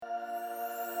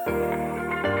Welcome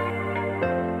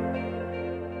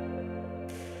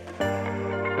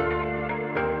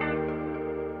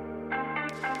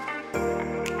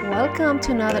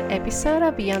to another episode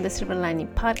of Beyond the Silver Lining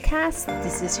podcast.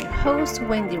 This is your host,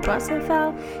 Wendy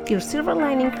Rosenthal, your Silver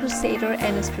Lining Crusader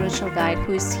and spiritual guide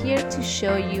who is here to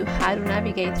show you how to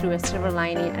navigate through a silver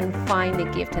lining and find the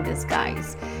gift in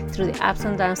disguise through the ups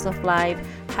and downs of life,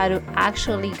 how to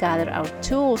actually gather our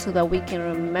tools so that we can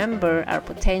remember our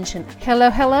potential.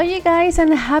 Hello, you guys,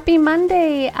 and happy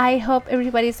Monday. I hope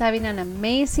everybody's having an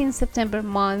amazing September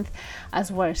month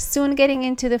as we're soon getting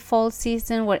into the fall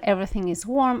season where everything is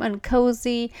warm and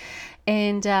cozy.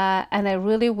 And I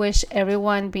really wish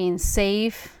everyone being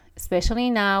safe, especially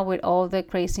now with all the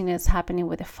craziness happening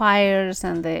with the fires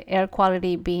and the air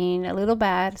quality being a little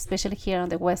bad, especially here on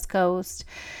the West Coast.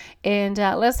 And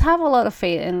let's have a lot of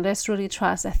faith and let's really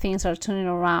trust that things are turning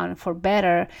around for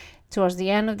better towards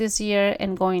the end of this year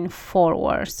and going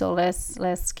forward. So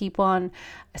let's keep on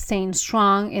staying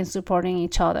strong and supporting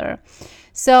each other.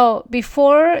 So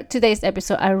before today's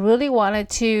episode, I really wanted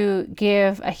to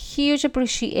give a huge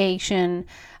appreciation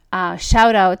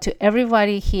shout out to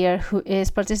everybody here who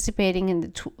is participating in the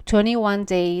 21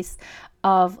 days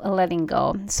of letting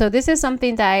go. So this is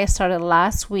something that I started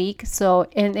last week.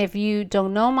 And if you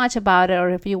don't know much about it or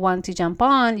if you want to jump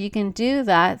on, you can do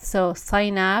that. So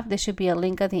sign up. There should be a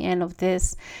link at the end of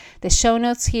the show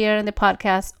notes here in the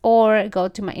podcast, or go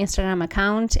to my Instagram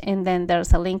account and then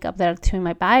there's a link up there to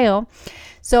my bio.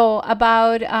 So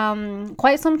about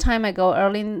quite some time ago,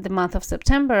 early in the month of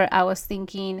September, I was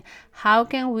thinking, how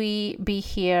can we be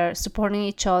here supporting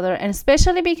each other? And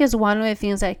especially because one of the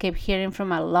things I kept hearing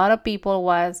from a lot of people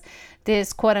was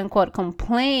this quote unquote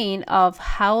complaint of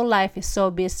how life is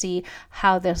so busy,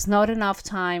 how there's not enough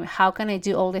time, how can I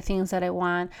do all the things that I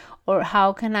want, or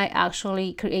how can I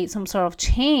actually create some sort of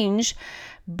change,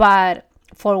 but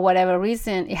for whatever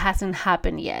reason, it hasn't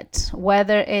happened yet,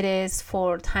 whether it is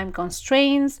for time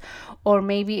constraints, or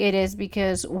maybe it is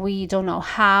because we don't know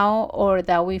how, or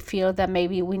that we feel that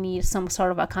maybe we need some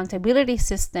sort of accountability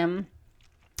system,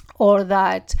 or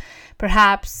that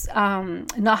perhaps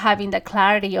not having the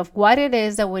clarity of what it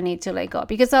is that we need to let go.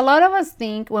 Because a lot of us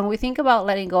think, when we think about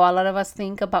letting go, a lot of us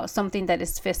think about something that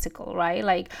is physical, right?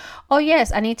 Like, oh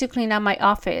yes, I need to clean up my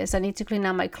office, I need to clean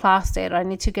up my closet, or I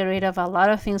need to get rid of a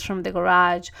lot of things from the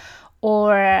garage,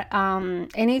 or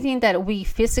anything that we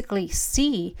physically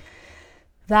see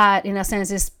that in a sense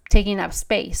is taking up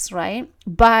space, right?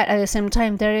 But at the same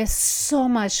time, there is so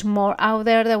much more out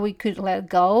there that we could let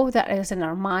go, that is in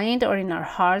our mind or in our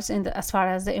hearts, as far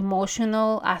as the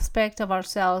emotional aspect of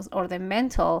ourselves or the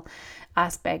mental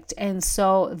aspect. And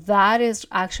so that is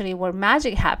actually where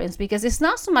magic happens, because it's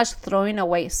not so much throwing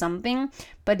away something,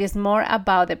 but it's more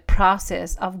about the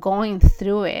process of going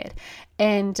through it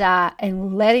and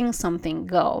letting something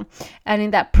go. And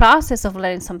in that process of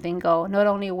letting something go, not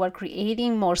only we're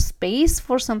creating more space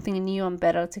for something new and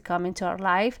better to come into our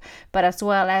life, but as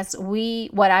well as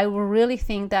what I really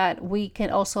think that we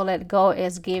can also let go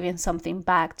is giving something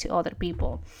back to other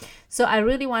people. So I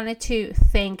really wanted to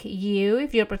thank you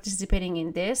if you're participating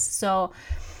in this. So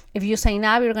if you sign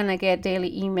up, you're gonna get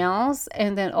daily emails,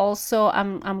 and then also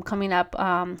I'm coming up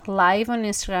live on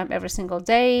Instagram every single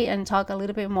day and talk a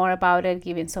little bit more about it,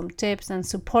 giving some tips and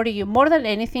supporting you. More than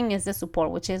anything is the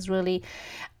support, which is really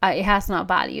it has no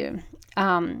value,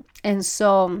 and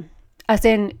so as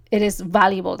in it is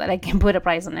valuable that I can put a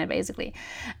price on it, basically.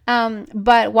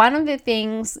 But one of the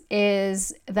things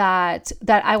is that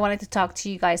I wanted to talk to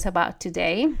you guys about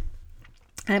today,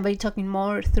 and I'll be talking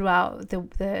more throughout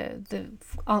the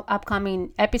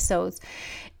upcoming episodes,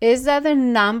 is that the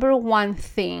number one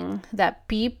thing that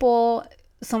people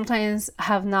sometimes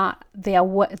they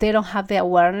don't have the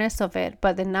awareness of it,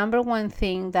 but the number one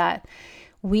thing that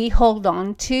we hold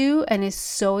on to and is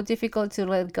so difficult to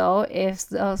let go is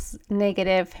those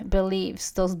negative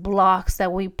beliefs, those blocks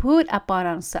that we put upon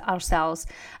ourselves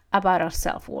about our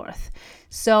self-worth.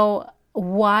 So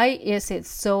why is it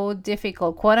so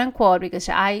difficult, quote unquote? Because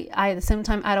I at the same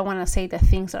time, I don't want to say that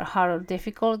things are hard or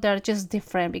difficult. They're just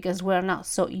different because we're not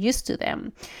so used to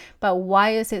them. But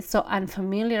why is it so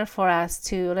unfamiliar for us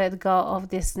to let go of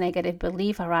this negative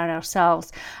belief around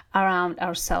ourselves, around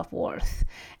our self-worth?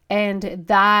 And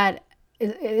that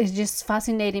is just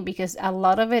fascinating, because a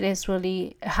lot of it is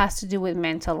really has to do with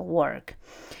mental work.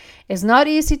 It's not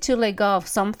easy to let go of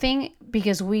something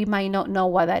because we might not know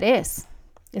what that is.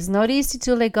 It's not easy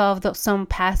to let go of some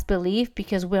past belief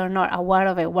because we are not aware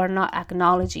of it. We're not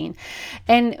acknowledging.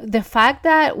 And the fact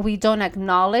that we don't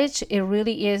acknowledge, it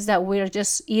really is that we're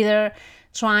just either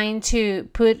trying to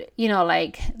put,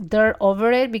 like dirt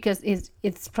over it, because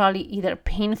it's probably either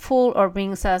painful or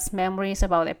brings us memories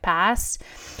about the past,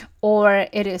 or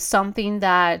it is something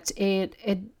that it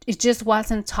just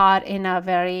wasn't taught in a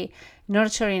very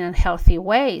nurturing and healthy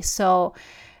way. So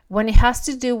when it has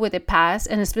to do with the past,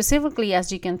 and specifically, as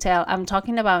you can tell, I'm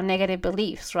talking about negative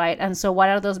beliefs, right? And so what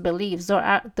are those beliefs?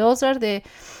 Those are the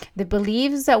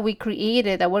beliefs that were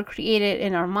created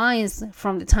in our minds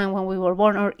from the time when we were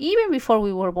born, or even before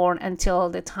we were born, until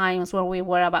the times when we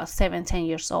were about 7-10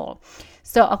 years old.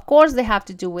 So of course they have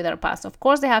to do with our past. Of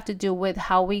course they have to do with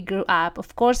how we grew up.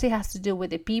 Of course it has to do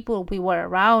with the people we were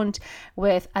around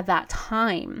with at that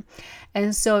time.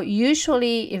 And so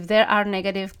usually if there are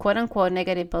negative, quote unquote,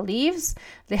 negative beliefs,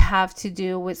 they have to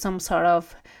do with some sort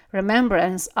of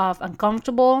remembrance of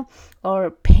uncomfortable or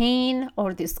pain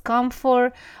or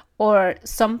discomfort, or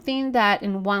something that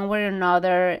in one way or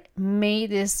another made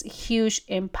this huge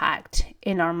impact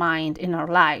in our mind, in our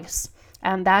lives.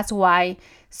 And that's why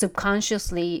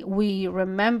subconsciously we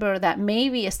remember that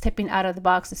maybe stepping out of the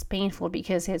box is painful,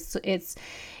 because it's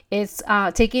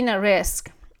taking a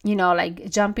risk, like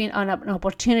jumping on an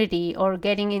opportunity or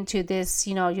getting into this,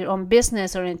 your own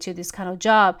business or into this kind of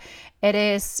job. It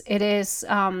is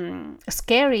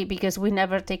scary, because we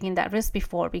never taken that risk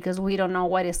before, because we don't know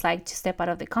what it's like to step out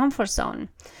of the comfort zone.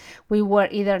 We were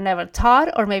either never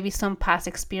taught, or maybe some past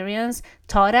experience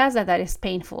taught us that is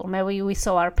painful. Maybe we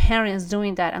saw our parents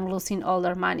doing that and losing all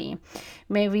their money.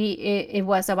 Maybe it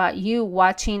was about you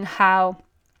watching how,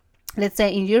 let's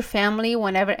say in your family,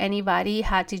 whenever anybody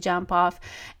had to jump off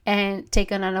and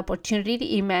take on an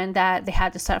opportunity, it meant that they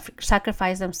had to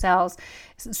sacrifice themselves,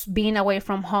 being away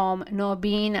from home,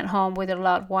 being at home with their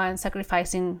loved ones,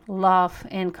 sacrificing love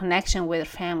and connection with their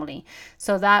family.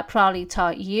 So that probably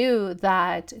taught you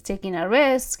that taking a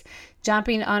risk,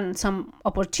 jumping on some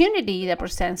opportunity that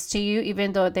presents to you,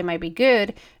 even though they might be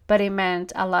good, but it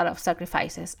meant a lot of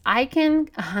sacrifices. I can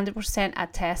 100%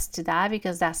 attest to that,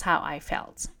 because that's how I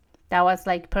felt. That was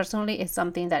personally, it's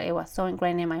something that it was so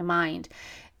ingrained in my mind.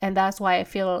 And that's why I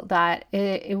feel that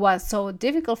it was so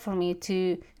difficult for me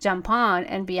to jump on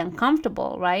and be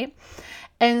uncomfortable, right?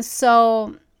 And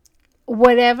so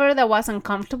whatever that was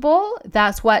uncomfortable,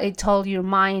 that's what it told your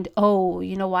mind. Oh,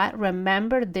 you know what?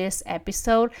 Remember this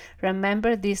episode.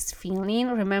 Remember this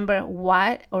feeling. Remember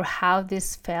what or how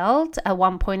this felt at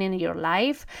one point in your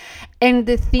life. And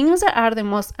the things that are the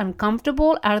most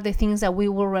uncomfortable are the things that we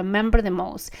will remember the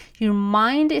most. Your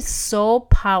mind is so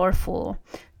powerful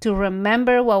to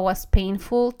remember what was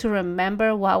painful, to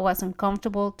remember what was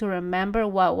uncomfortable, to remember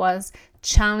what was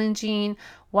challenging,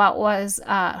 what was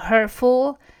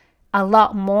hurtful, a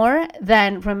lot more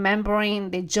than remembering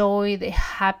the joy, the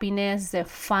happiness, the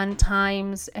fun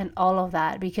times, and all of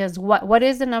that. Because what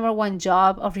is the number one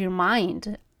job of your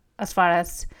mind as far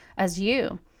as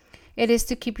you? It is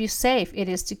to keep you safe. It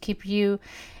is to keep you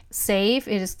safe.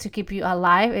 It is to keep you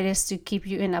alive. It is to keep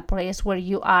you in a place where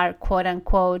you are, quote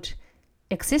unquote,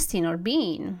 existing or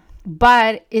being.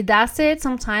 But it does it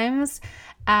sometimes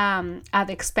at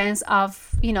the expense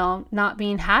of, not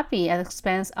being happy, at the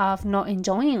expense of not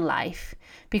enjoying life.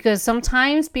 Because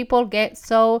sometimes people get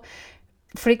so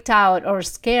freaked out or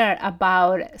scared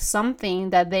about something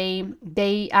that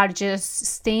they are just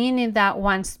staying in that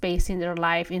one space in their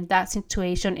life, in that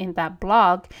situation, in that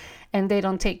block, and they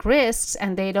don't take risks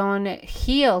and they don't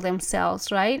heal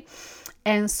themselves, right?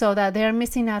 And so that they're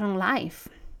missing out on life.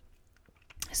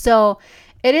 So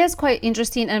it is quite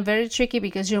interesting and very tricky,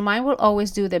 because your mind will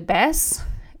always do the best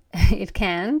it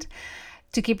can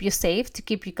to keep you safe, to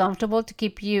keep you comfortable, to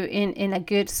keep you in a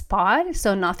good spot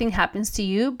so nothing happens to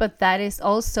you. But that is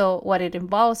also what it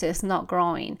involves, is not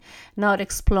growing, not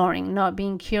exploring, not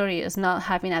being curious, not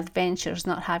having adventures,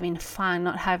 not having fun,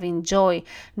 not having joy,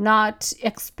 not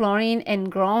exploring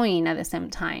and growing at the same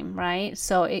time, right?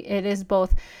 So it is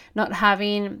both not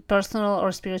having personal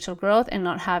or spiritual growth and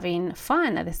not having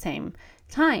fun at the same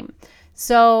time.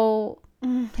 So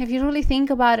if you really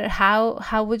think about it,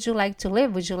 how would you like to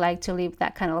live? Would you like to live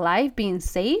that kind of life, being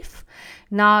safe,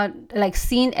 not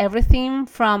seeing everything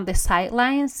from the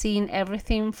sidelines, seeing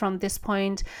everything from this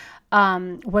point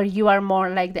where you are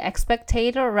more like the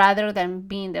spectator rather than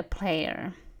being the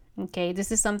player? Okay,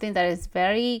 this is something that is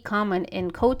very common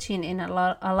in coaching, in a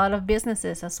lot of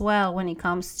businesses as well, when it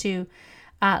comes to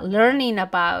learning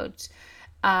about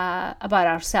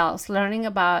ourselves, learning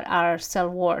about our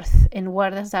self-worth, and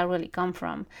where does that really come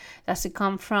from? Does it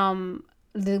come from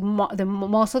the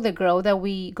most of the growth that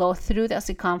we go through?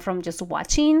 Does it come from just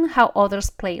watching how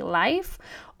others play life,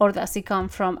 or does it come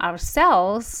from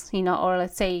ourselves, or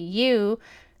let's say you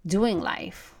doing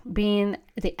life? being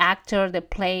the actor, the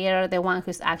player, the one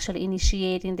who's actually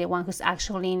initiating, the one who's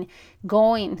actually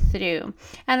going through.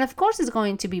 And of course, it's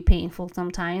going to be painful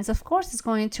sometimes. Of course, it's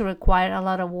going to require a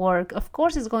lot of work. Of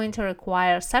course, it's going to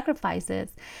require sacrifices.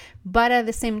 But at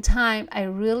the same time, I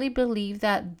really believe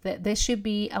that there should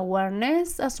be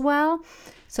awareness as well,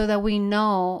 so that we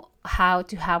know how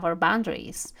to have our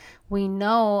boundaries. We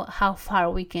know how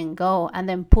far we can go, and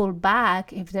then pull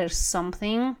back if there's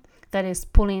something that is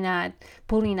pulling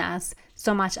us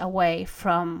so much away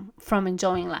from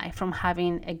enjoying life, from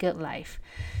having a good life.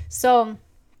 So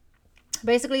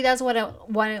basically, that's what I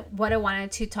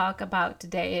wanted to talk about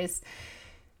today, is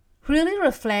really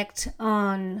reflect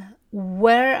on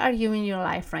where are you in your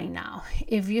life right now.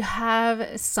 If you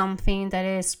have something that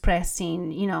is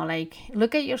pressing, like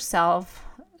look at yourself,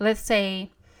 let's say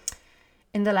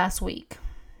in the last week.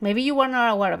 Maybe you were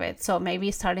not aware of it. So maybe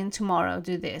starting tomorrow,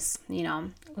 do this,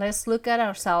 let's look at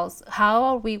ourselves. How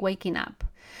are we waking up?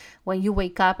 When you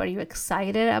wake up, are you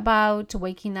excited about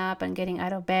waking up and getting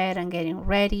out of bed and getting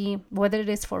ready, whether it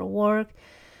is for work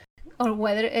or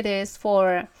whether it is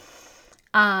for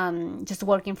just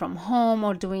working from home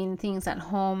or doing things at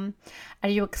home? Are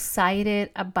you excited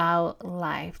about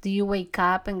life? Do you wake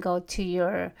up and go to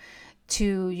your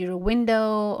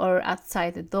window or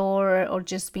outside the door, or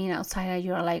just being outside and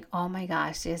you're like, oh my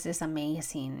gosh, this is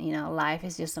amazing, life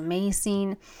is just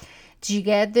amazing? Do you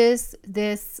get this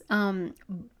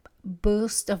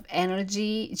boost of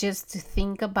energy just to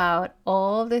think about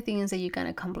all the things that you can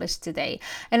accomplish today?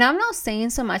 And I'm not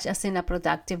saying so much as in a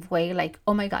productive way, like,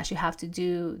 oh my gosh, you have to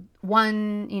do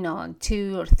 1,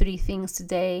 2 or 3 things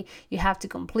today. You have to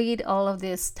complete all of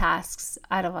these tasks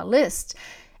out of a list.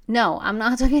 No, I'm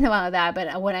not talking about that.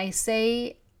 But when I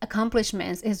say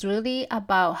accomplishments, it's really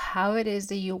about how it is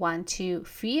that you want to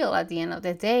feel at the end of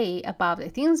the day about the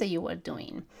things that you were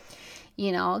doing.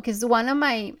 Because one of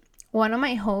my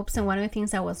hopes and one of the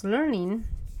things I was learning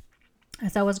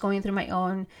as I was going through my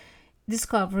own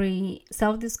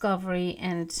self-discovery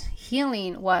and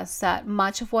healing was that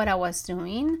much of what I was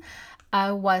doing,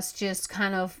 I was just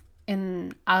kind of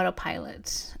in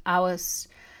autopilot. I was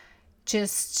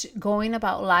just going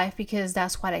about life because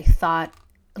that's what I thought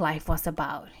life was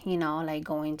about, like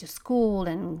going to school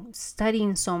and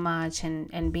studying so much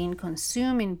and being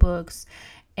consumed in books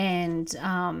and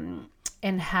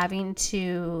having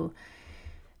to,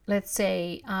 let's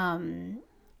say,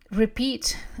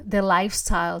 repeat the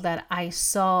lifestyle that I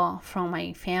saw from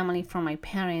my family, from my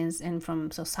parents, and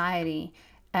from society,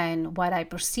 and what I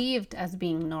perceived as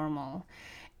being normal.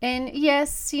 And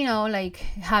yes, like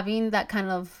having that kind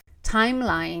of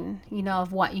timeline,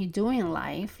 of what you do in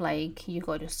life. Like you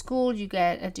go to school, you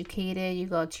get educated, you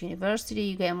go to university,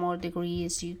 you get more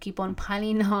degrees, you keep on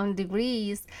piling on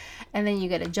degrees, and then you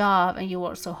get a job and you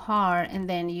work so hard, and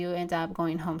then you end up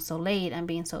going home so late and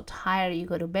being so tired, you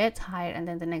go to bed tired, and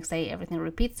then the next day everything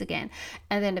repeats again.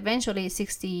 And then eventually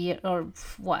 60 or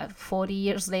 40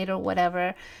 years later,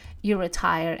 whatever, you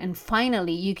retire and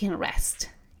finally you can rest.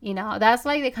 That's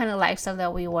like the kind of lifestyle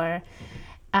that we were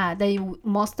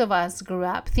most of us grew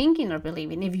up thinking or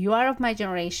believing. If you are of my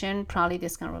generation, probably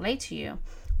this can relate to you.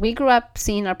 We grew up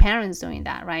seeing our parents doing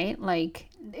that, right? Like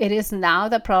it is now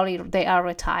that probably they are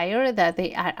retired, that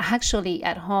they are actually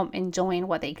at home enjoying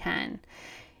what they can.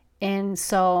 And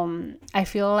so I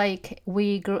feel like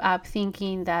we grew up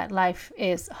thinking that life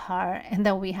is hard and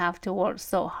that we have to work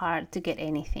so hard to get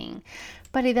anything.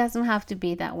 But it doesn't have to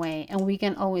be that way. And we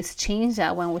can always change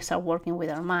that when we start working with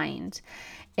our mind.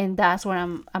 And that's what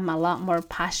I'm a lot more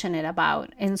passionate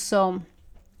about. And so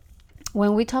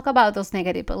when we talk about those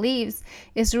negative beliefs,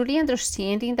 it's really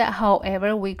understanding that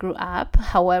however we grew up,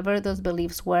 however those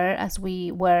beliefs were as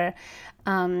we were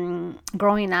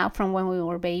growing up from when we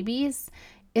were babies,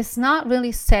 it's not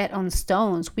really set on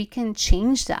stones. We can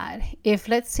change that. If,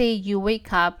 let's say, you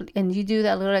wake up and you do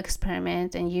that little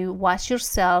experiment and you watch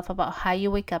yourself about how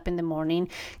you wake up in the morning,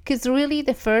 because really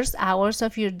the first hours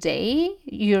of your day,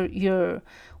 your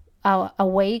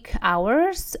awake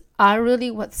hours are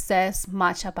really what says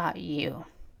much about you,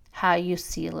 how you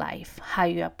see life, how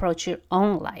you approach your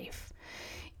own life.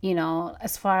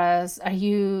 As far as, are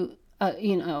you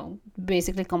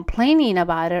basically complaining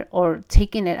about it or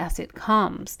taking it as it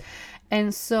comes?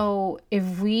 And so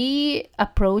if we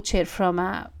approach it from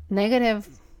a negative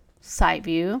side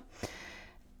view,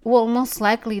 well, most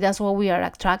likely that's what we are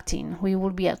attracting. We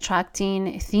will be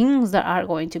attracting things that are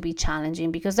going to be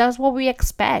challenging because that's what we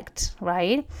expect,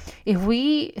 right? If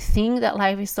we think that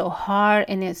life is so hard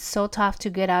and it's so tough to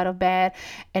get out of bed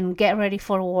and get ready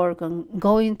for work and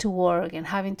going to work and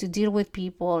having to deal with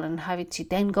people and having to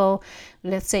then go,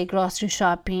 let's say, grocery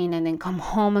shopping and then come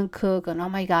home and cook, and oh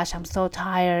my gosh, I'm so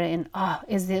tired, and oh,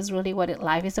 is this really what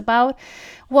life is about?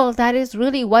 Well, that is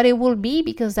really what it will be,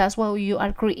 because that's what you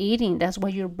are creating. That's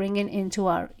what you're bringing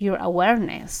into your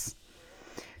awareness.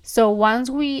 So once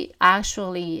we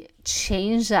actually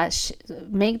change that,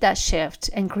 make that shift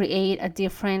and create a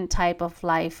different type of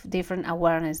life, different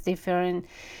awareness, different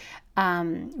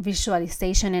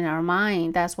visualization in our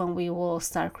mind, that's when we will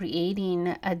start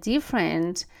creating a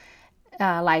different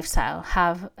lifestyle,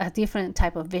 have a different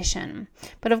type of vision.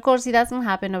 But of course, it doesn't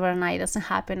happen overnight. It doesn't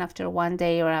happen after one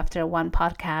day or after one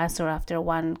podcast or after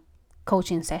one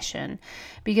coaching session,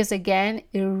 because again,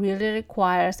 it really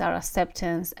requires our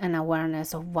acceptance and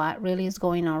awareness of what really is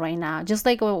going on right now. Just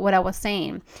like what I was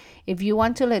saying, if you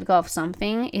want to let go of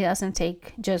something, it doesn't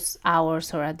take just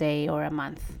hours or a day or a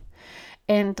month.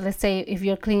 And let's say if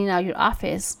you're cleaning out your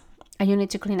office and you need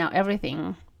to clean out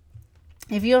everything,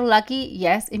 if you're lucky,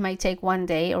 yes, it might take 1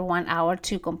 day or 1 hour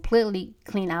to completely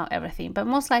clean out everything, but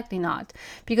most likely not.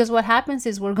 Because what happens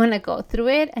is we're going to go through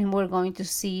it and we're going to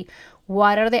see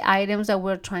what are the items that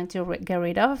we're trying to get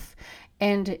rid of,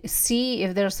 and see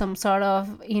if there's some sort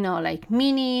of, like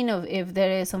meaning, of if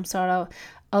there is some sort of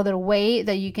other way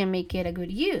that you can make it a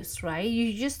good use, right?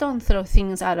 You just don't throw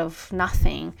things out of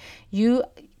nothing. You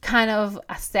kind of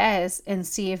assess and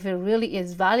see if it really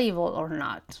is valuable or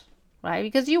not, right?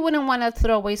 Because you wouldn't want to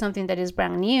throw away something that is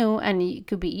brand new and it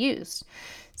could be used.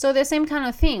 So the same kind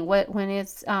of thing when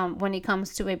it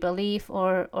comes to a belief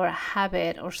or a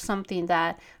habit or something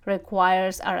that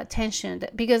requires our attention,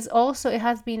 because also it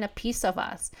has been a piece of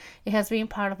us. It has been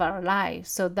part of our lives.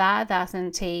 So that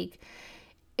doesn't take,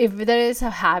 if there is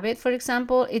a habit, for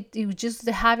example,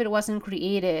 the habit wasn't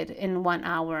created in 1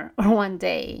 hour or 1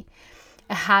 day.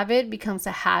 A habit becomes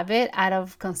a habit out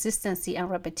of consistency and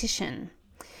repetition.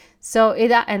 So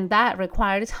that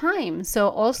required time. So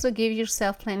also give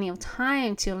yourself plenty of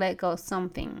time to let go of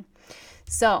something.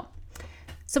 So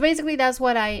basically that's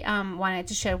what I wanted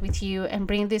to share with you and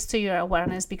bring this to your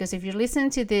awareness, because if you listen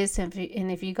to this and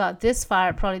if you got this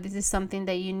far, probably this is something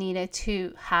that you needed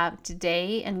to have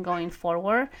today and going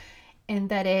forward. And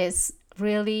that is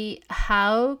really,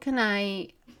 how can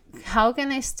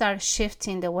I start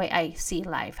shifting the way I see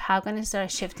life? How can I start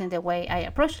shifting the way I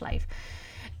approach life?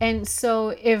 And so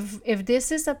if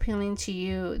this is appealing to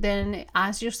you, then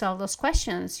ask yourself those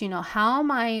questions. How am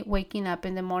I waking up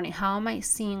in the morning? How am I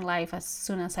seeing life as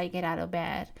soon as I get out of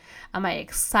bed? Am I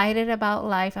excited about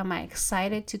life? Am I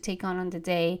excited to take on the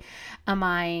day? Am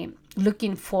I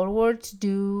looking forward to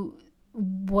do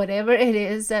whatever it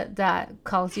is that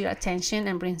calls your attention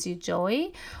and brings you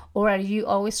joy? Or are you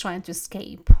always trying to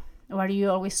escape? Or are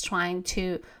you always trying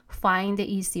to find the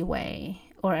easy way?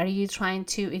 Or are you trying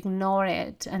to ignore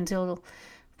it until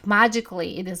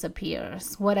magically it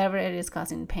disappears, whatever it is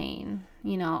causing pain?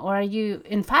 Or are you,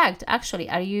 in fact, actually,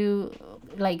 are you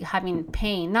like having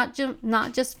pain, not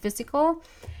just physical,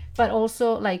 but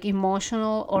also like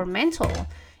emotional or mental?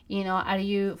 Are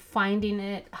you finding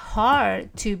it hard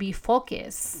to be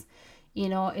focused?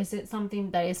 Is it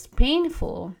something that is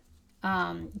painful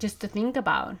just to think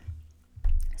about?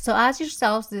 So ask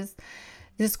yourselves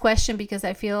this question, because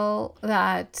I feel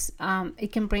that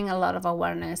it can bring a lot of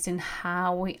awareness in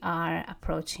how we are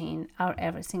approaching our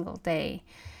every single day.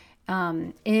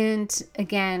 And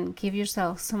again, give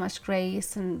yourself so much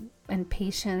grace and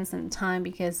patience and time,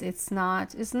 because it's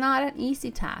not an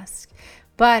easy task.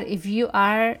 But if you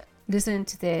are listening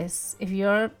to this, if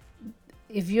you're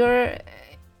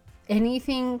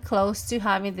anything close to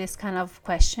having this kind of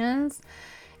questions,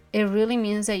 it really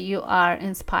means that you are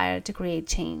inspired to create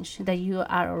change, that you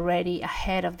are already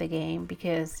ahead of the game,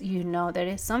 because there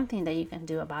is something that you can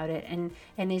do about it. And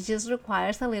it just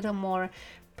requires a little more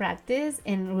practice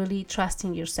and really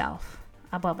trusting yourself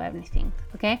above everything.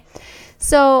 Okay,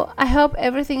 so I hope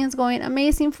everything is going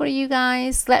amazing for you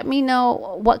guys. Let me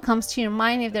know what comes to your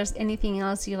mind, if there's anything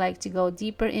else you like to go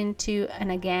deeper into.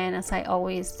 And again, as I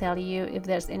always tell you, if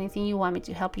there's anything you want me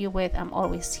to help you with, I'm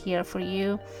always here for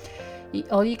you.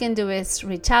 all you can do is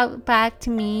reach out back to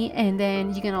me, and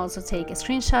then you can also take a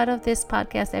screenshot of this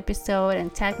podcast episode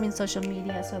and tag me in social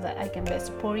media so that I can best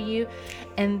support you.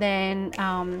 And then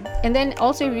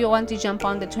also, if you want to jump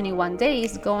on the 21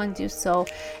 days, go and do so,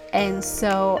 and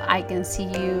so I can see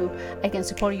you, I can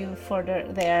support you further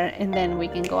there, and then we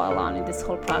can go along in this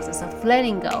whole process of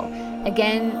letting go.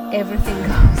 Again, everything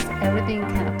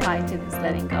can apply to this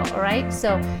letting go. All right,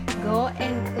 so go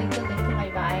and click the link in my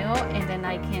bio, and then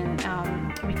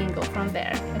we can go from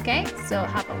there. Okay, so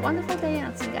have a wonderful day, and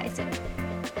I'll see you guys soon.